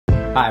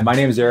Hi, my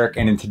name is Eric,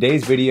 and in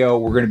today's video,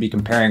 we're going to be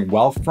comparing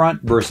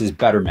Wealthfront versus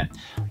Betterment.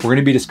 We're going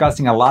to be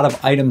discussing a lot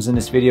of items in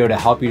this video to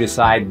help you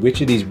decide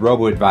which of these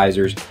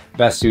robo-advisors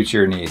best suits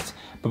your needs.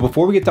 But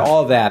before we get to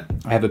all of that,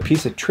 I have a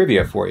piece of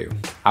trivia for you.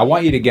 I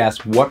want you to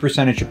guess what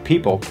percentage of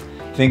people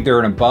think they're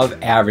an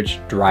above average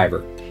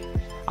driver.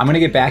 I'm going to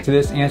get back to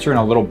this answer in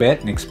a little bit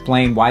and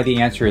explain why the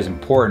answer is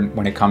important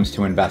when it comes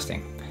to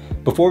investing.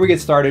 Before we get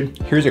started,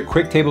 here's a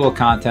quick table of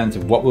contents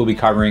of what we'll be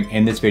covering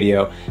in this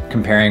video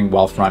comparing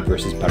Wealthfront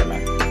versus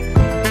Betterment.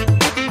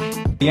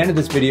 At the end of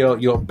this video,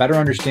 you'll better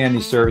understand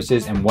these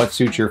services and what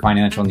suits your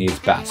financial needs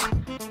best.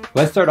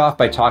 Let's start off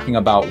by talking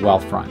about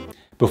Wealthfront.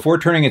 Before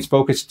turning its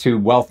focus to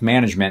wealth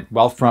management,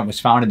 Wealthfront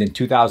was founded in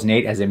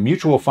 2008 as a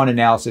mutual fund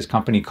analysis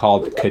company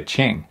called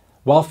Ka-Ching.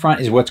 Wealthfront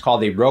is what's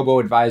called a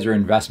robo-advisor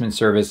investment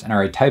service and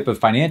are a type of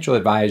financial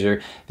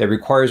advisor that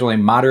requires only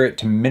moderate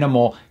to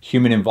minimal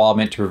human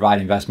involvement to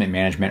provide investment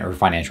management or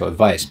financial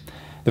advice.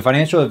 The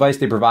financial advice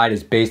they provide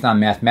is based on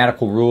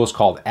mathematical rules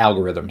called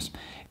algorithms.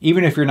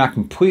 Even if you're not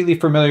completely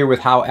familiar with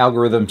how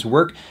algorithms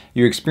work,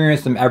 you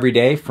experience them every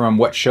day, from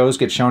what shows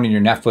get shown in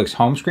your Netflix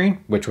home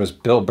screen, which was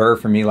Bill Burr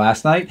for me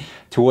last night,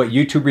 to what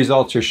YouTube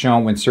results are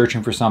shown when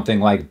searching for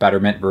something like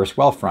Betterment versus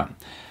Wealthfront.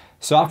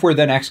 Software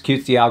then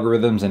executes the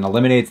algorithms and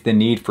eliminates the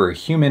need for a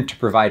human to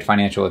provide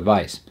financial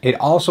advice. It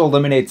also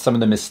eliminates some of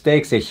the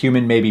mistakes a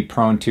human may be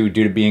prone to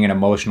due to being an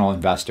emotional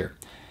investor.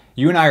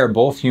 You and I are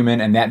both human,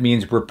 and that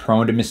means we're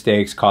prone to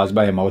mistakes caused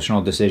by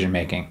emotional decision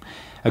making.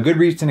 A good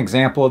recent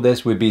example of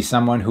this would be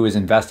someone who is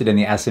invested in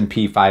the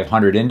S&P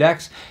 500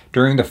 index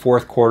during the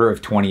fourth quarter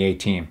of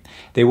 2018.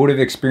 They would have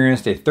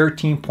experienced a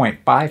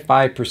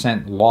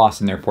 13.55% loss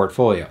in their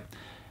portfolio.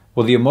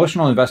 Well, the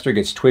emotional investor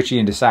gets twitchy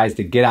and decides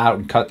to get out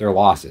and cut their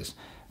losses.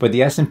 But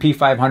the S&P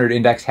 500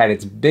 index had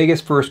its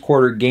biggest first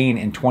quarter gain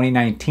in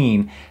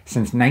 2019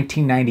 since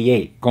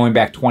 1998, going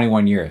back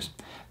 21 years.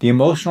 The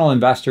emotional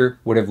investor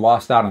would have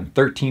lost out on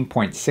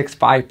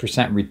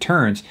 13.65%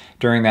 returns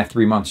during that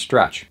 3-month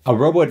stretch. A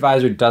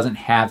robo-advisor doesn't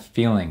have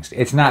feelings.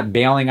 It's not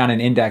bailing on an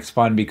index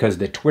fund because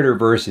the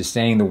Twitterverse is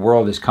saying the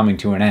world is coming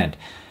to an end.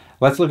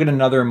 Let's look at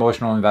another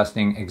emotional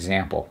investing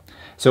example.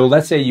 So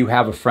let's say you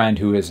have a friend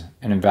who is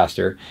an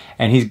investor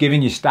and he's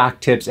giving you stock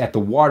tips at the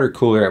water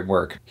cooler at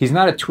work. He's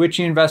not a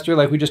twitchy investor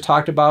like we just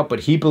talked about,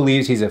 but he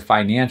believes he's a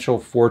financial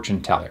fortune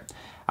teller.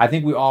 I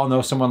think we all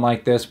know someone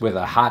like this with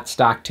a hot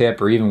stock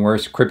tip, or even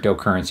worse,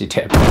 cryptocurrency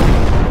tip.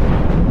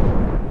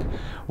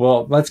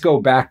 Well, let's go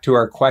back to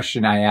our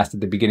question I asked at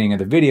the beginning of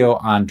the video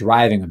on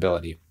driving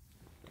ability.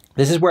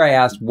 This is where I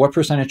asked what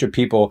percentage of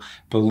people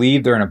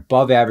believe they're an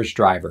above average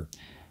driver.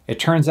 It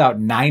turns out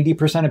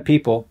 90% of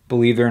people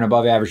believe they're an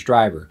above average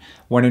driver,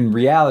 when in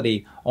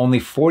reality, only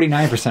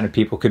 49% of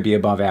people could be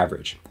above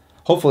average.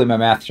 Hopefully my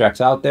math checks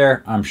out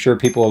there. I'm sure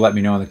people will let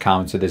me know in the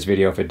comments of this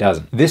video if it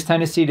doesn't. This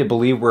tendency to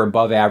believe we're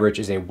above average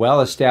is a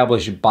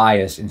well-established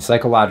bias in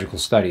psychological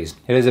studies.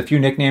 It has a few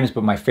nicknames,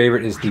 but my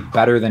favorite is the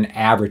better than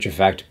average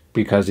effect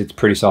because it's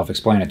pretty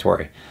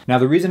self-explanatory. Now,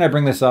 the reason I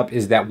bring this up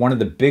is that one of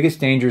the biggest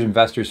dangers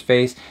investors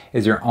face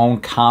is their own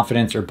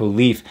confidence or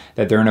belief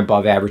that they're an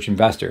above average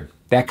investor.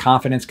 That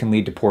confidence can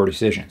lead to poor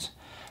decisions.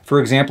 For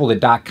example, the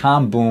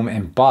dot-com boom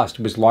and bust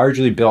was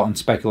largely built on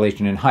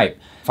speculation and hype.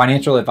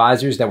 Financial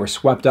advisors that were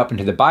swept up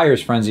into the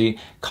buyer's frenzy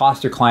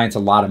cost their clients a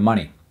lot of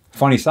money.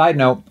 Funny side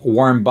note,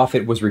 Warren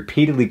Buffett was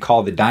repeatedly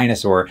called the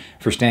dinosaur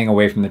for staying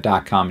away from the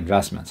dot-com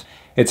investments.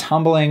 It's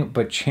humbling,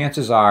 but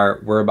chances are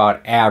we're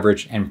about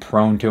average and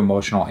prone to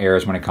emotional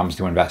errors when it comes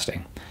to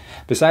investing.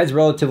 Besides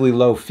relatively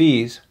low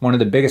fees, one of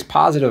the biggest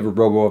positives of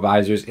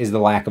robo-advisors is the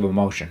lack of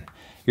emotion.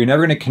 You're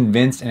never going to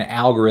convince an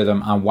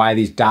algorithm on why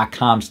these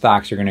dot-com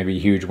stocks are going to be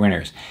huge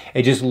winners.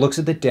 It just looks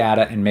at the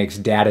data and makes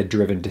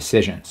data-driven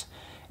decisions.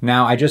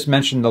 Now, I just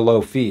mentioned the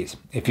low fees.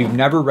 If you've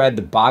never read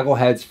the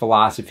Bogleheads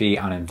philosophy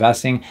on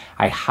investing,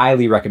 I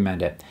highly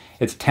recommend it.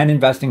 It's 10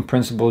 investing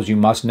principles you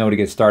must know to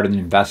get started in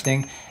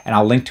investing, and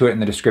I'll link to it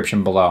in the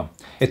description below.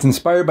 It's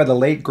inspired by the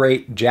late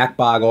great Jack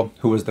Bogle,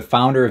 who was the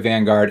founder of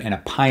Vanguard and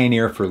a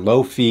pioneer for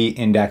low-fee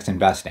index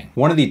investing.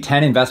 One of the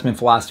 10 investment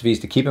philosophies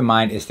to keep in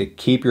mind is to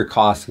keep your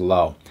costs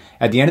low.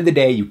 At the end of the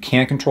day, you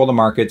can't control the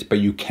markets, but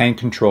you can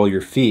control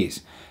your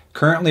fees.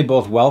 Currently,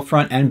 both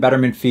Wealthfront and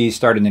Betterment fees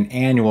start at an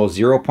annual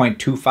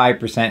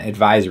 0.25%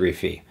 advisory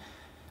fee.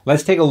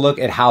 Let's take a look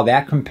at how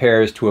that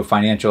compares to a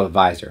financial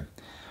advisor.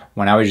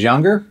 When I was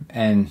younger,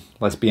 and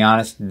let's be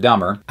honest,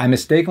 dumber, I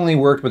mistakenly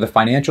worked with a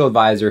financial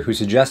advisor who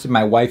suggested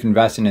my wife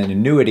invest in an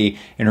annuity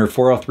in her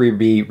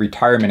 403b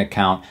retirement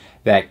account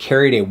that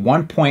carried a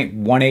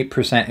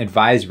 1.18%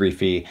 advisory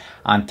fee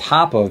on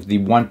top of the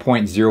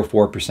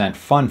 1.04%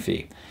 fund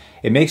fee.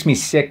 It makes me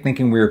sick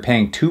thinking we were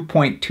paying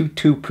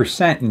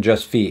 2.22% in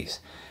just fees.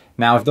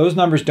 Now, if those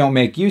numbers don't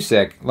make you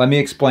sick, let me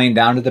explain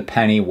down to the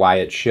penny why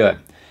it should.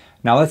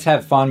 Now let's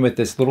have fun with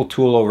this little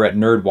tool over at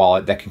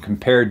NerdWallet that can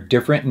compare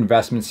different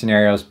investment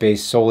scenarios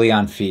based solely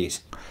on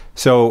fees.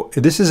 So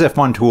this is a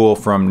fun tool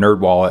from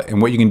NerdWallet, and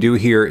what you can do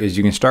here is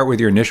you can start with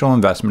your initial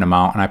investment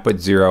amount, and I put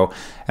 0,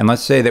 and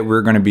let's say that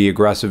we're going to be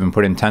aggressive and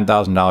put in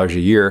 $10,000 a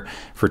year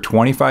for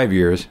 25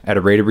 years at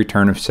a rate of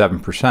return of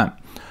 7%.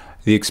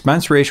 The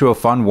expense ratio of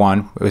Fund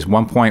 1 was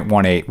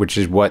 1.18, which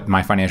is what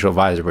my financial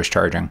advisor was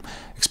charging.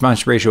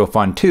 Expense ratio of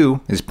Fund 2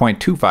 is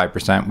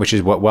 0.25%, which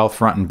is what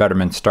Wealthfront and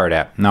Betterment start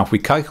at. Now, if we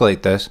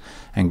calculate this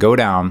and go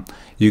down,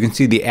 you can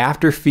see the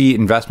after-fee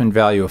investment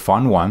value of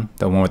Fund 1,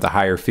 the one with the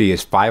higher fee,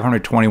 is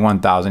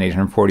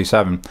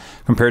 $521,847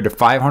 compared to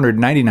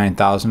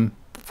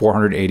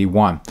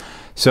 $599,481.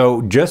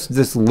 So just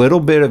this little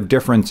bit of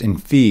difference in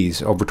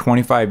fees over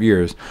 25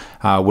 years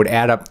would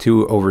add up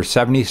to over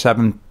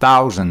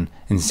 $77,000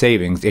 in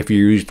savings if you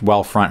used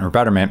Wealthfront or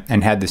Betterment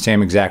and had the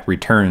same exact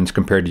returns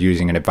compared to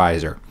using an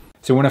advisor.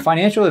 So when a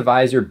financial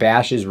advisor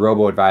bashes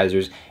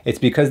robo-advisors, it's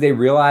because they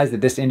realize that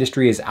this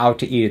industry is out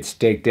to eat its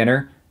steak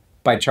dinner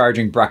by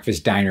charging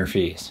breakfast diner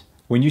fees.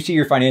 When you see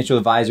your financial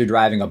advisor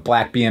driving a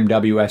black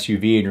BMW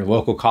SUV in your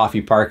local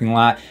coffee parking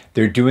lot,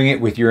 they're doing it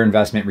with your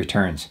investment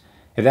returns.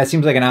 If that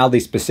seems like an oddly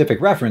specific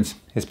reference,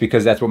 it's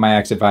because that's what my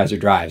ex-advisor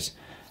drives.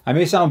 I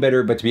may sound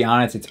bitter, but to be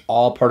honest, it's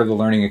all part of the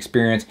learning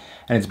experience,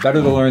 and it's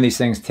better to learn these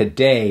things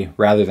today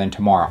rather than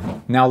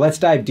tomorrow. Now let's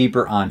dive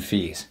deeper on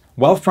fees.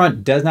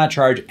 Wealthfront does not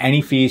charge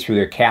any fees for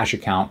their cash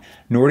account,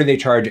 nor do they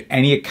charge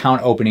any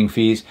account opening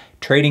fees,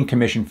 trading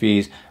commission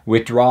fees,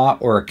 withdrawal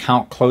or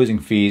account closing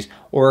fees,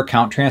 or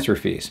account transfer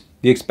fees.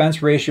 The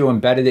expense ratio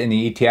embedded in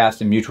the ETFs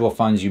and mutual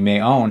funds you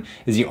may own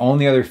is the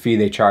only other fee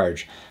they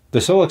charge. The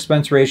sole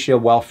expense ratio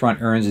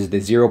Wealthfront earns is the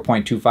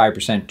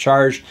 0.25%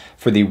 charge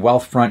for the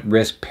Wealthfront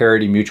Risk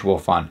Parity Mutual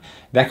Fund.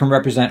 That can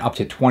represent up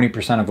to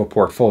 20% of a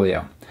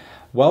portfolio.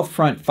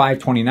 Wealthfront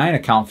 529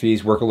 account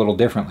fees work a little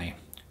differently,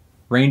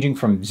 ranging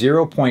from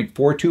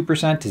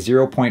 0.42% to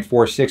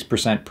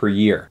 0.46% per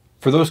year.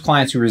 For those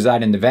clients who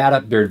reside in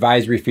Nevada, their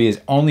advisory fee is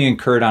only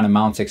incurred on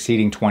amounts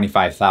exceeding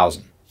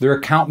 $25,000. Their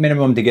account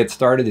minimum to get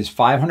started is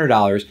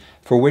 $500,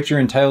 for which you're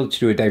entitled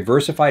to a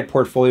diversified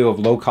portfolio of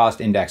low-cost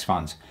index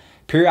funds,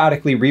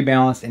 periodically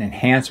rebalanced and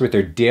enhanced with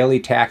their daily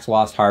tax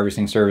loss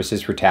harvesting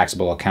services for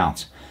taxable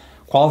accounts.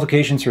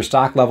 Qualifications for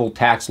stock level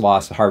tax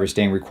loss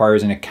harvesting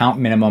requires an account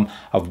minimum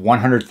of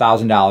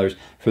 $100,000.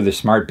 For the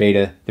Smart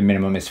Beta, the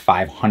minimum is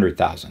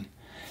 $500,000.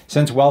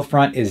 Since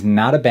Wealthfront is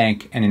not a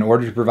bank, and in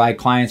order to provide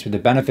clients with the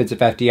benefits of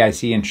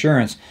FDIC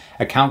insurance,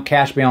 account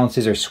cash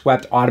balances are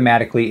swept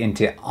automatically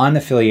into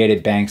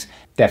unaffiliated banks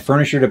that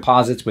furnish your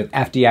deposits with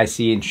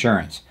FDIC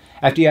insurance.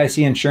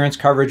 FDIC insurance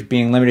coverage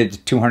being limited to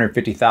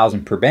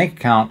 $250,000 per bank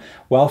account,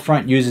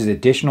 Wealthfront uses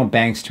additional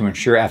banks to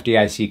ensure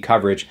FDIC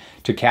coverage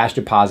to cash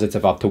deposits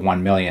of up to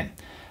 $1 million.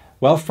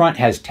 Wealthfront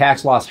has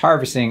tax loss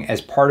harvesting as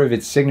part of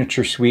its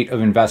signature suite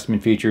of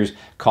investment features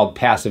called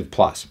Passive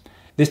Plus.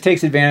 This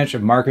takes advantage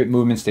of market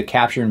movements to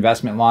capture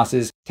investment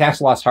losses. Tax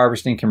loss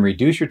harvesting can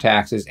reduce your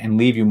taxes and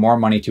leave you more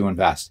money to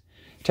invest.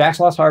 Tax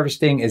loss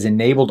harvesting is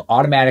enabled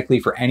automatically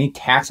for any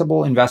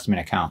taxable investment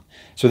account.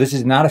 So this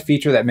is not a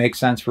feature that makes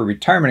sense for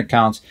retirement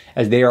accounts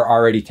as they are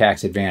already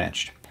tax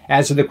advantaged.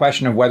 As to the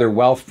question of whether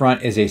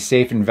Wealthfront is a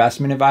safe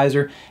investment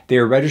advisor, they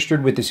are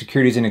registered with the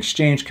Securities and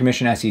Exchange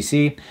Commission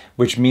SEC,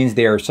 which means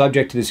they are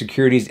subject to the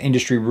securities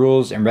industry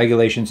rules and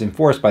regulations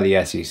enforced by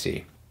the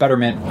SEC.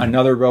 Betterment,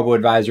 another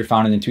robo-advisor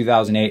founded in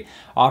 2008,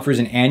 offers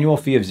an annual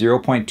fee of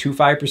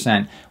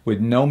 0.25%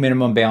 with no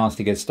minimum balance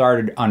to get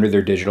started under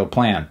their digital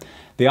plan.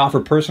 They offer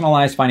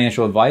personalized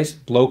financial advice,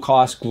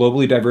 low-cost,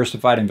 globally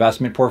diversified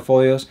investment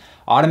portfolios,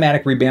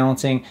 automatic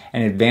rebalancing,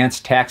 and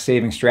advanced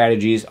tax-saving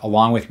strategies,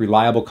 along with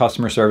reliable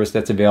customer service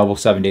that's available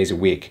 7 days a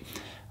week.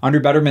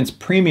 Under Betterment's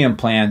premium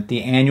plan,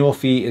 the annual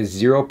fee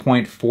is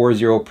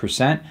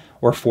 0.40%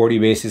 or 40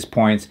 basis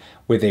points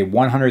with a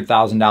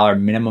 $100,000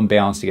 minimum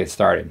balance to get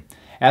started.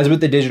 As with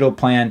the digital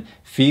plan,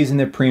 fees in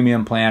the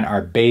premium plan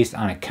are based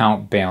on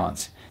account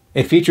balance.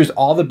 It features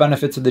all the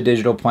benefits of the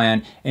digital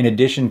plan in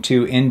addition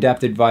to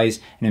in-depth advice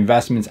and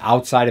investments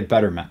outside of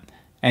Betterment,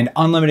 and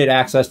unlimited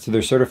access to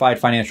their certified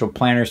financial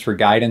planners for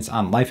guidance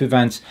on life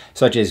events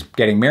such as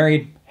getting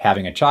married,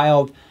 having a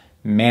child,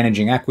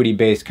 managing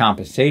equity-based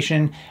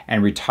compensation,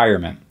 and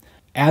retirement.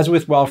 As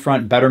with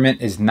Wealthfront,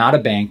 Betterment is not a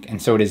bank,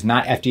 and so it is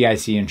not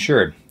FDIC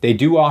insured. They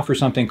do offer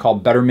something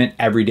called Betterment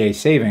Everyday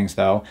Savings,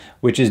 though,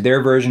 which is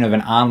their version of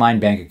an online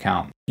bank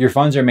account. Your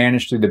funds are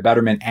managed through the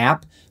Betterment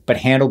app, but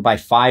handled by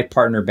 5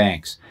 partner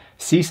banks: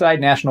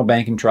 Seaside National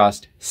Bank and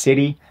Trust,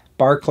 Citi,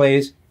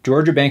 Barclays,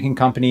 Georgia Banking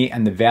Company,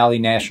 and the Valley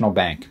National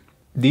Bank.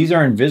 These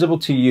are invisible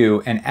to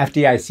you and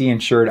FDIC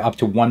insured up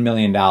to $1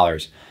 million.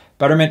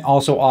 Betterment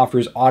also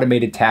offers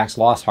automated tax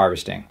loss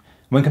harvesting.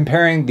 When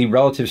comparing the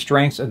relative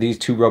strengths of these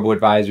two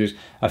robo-advisors,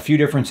 a few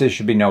differences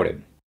should be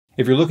noted.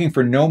 If you're looking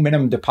for no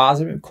minimum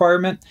deposit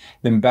requirement,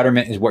 then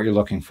Betterment is what you're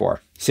looking for.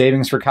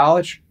 Savings for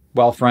college?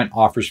 Wealthfront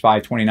offers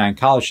 529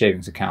 college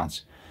savings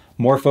accounts.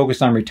 More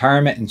focused on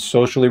retirement and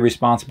socially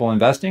responsible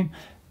investing?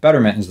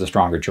 Betterment is the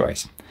stronger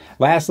choice.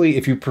 Lastly,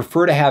 if you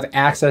prefer to have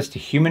access to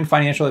human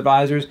financial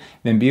advisors,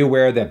 then be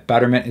aware that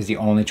Betterment is the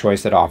only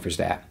choice that offers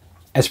that.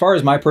 As far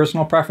as my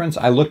personal preference,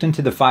 I looked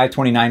into the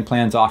 529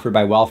 plans offered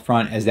by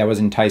Wealthfront as that was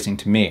enticing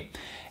to me.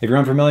 If you're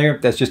unfamiliar,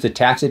 that's just a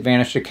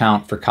tax-advantaged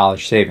account for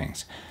college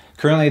savings.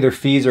 Currently, their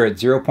fees are at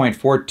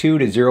 0.42 to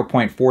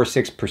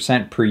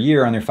 0.46% per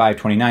year on their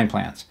 529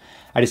 plans.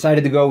 I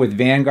decided to go with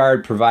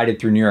Vanguard provided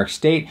through New York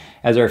State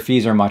as our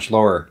fees are much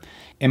lower.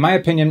 In my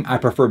opinion, I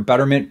prefer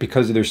Betterment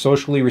because of their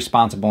socially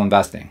responsible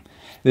investing.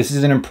 This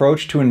is an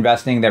approach to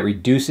investing that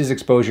reduces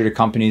exposure to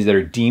companies that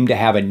are deemed to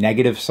have a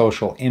negative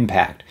social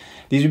impact.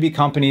 These would be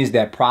companies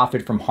that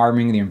profit from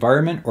harming the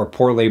environment or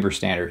poor labor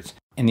standards.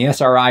 In the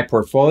SRI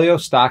portfolio,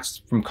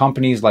 stocks from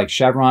companies like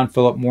Chevron,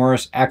 Philip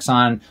Morris,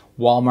 Exxon,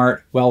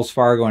 Walmart, Wells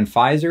Fargo, and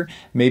Pfizer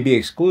may be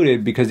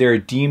excluded because they are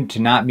deemed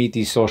to not meet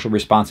these social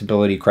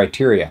responsibility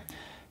criteria.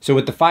 So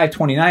with the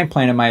 529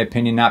 plan, in my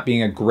opinion, not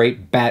being a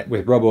great bet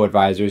with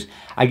robo-advisors,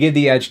 I give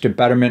the edge to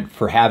Betterment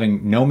for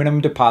having no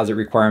minimum deposit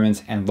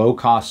requirements and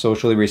low-cost,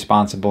 socially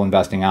responsible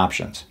investing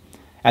options.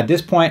 At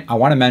this point, I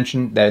want to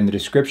mention that in the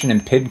description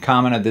and pinned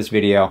comment of this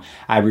video,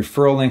 I have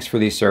referral links for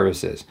these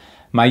services.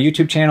 My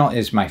YouTube channel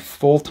is my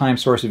full-time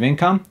source of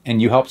income,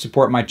 and you help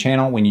support my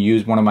channel when you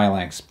use one of my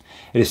links.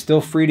 It is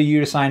still free to you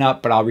to sign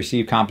up, but I'll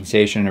receive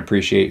compensation and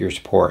appreciate your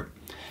support.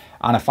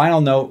 On a final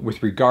note,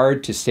 with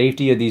regard to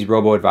safety of these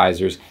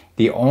robo-advisors,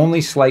 the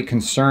only slight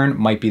concern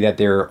might be that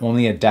they're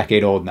only a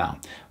decade old now,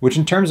 which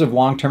in terms of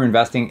long-term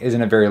investing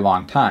isn't a very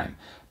long time.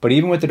 But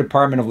even with the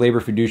Department of Labor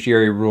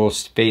fiduciary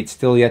rules fate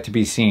still yet to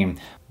be seen,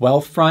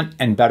 Wealthfront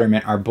and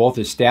Betterment are both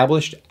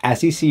established,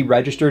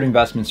 SEC-registered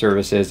investment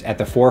services at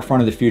the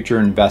forefront of the future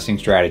investing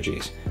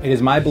strategies. It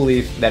is my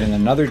belief that in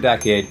another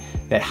decade,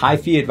 that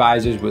high-fee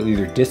advisors will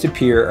either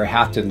disappear or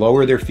have to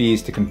lower their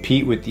fees to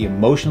compete with the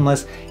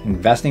emotionless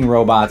investing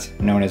robots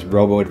known as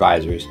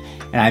robo-advisors.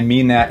 And I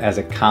mean that as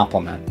a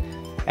compliment.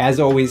 As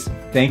always,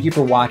 thank you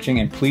for watching,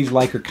 and please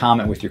like or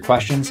comment with your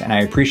questions, and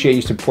I appreciate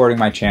you supporting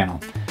my channel.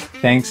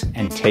 Thanks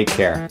and take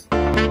care.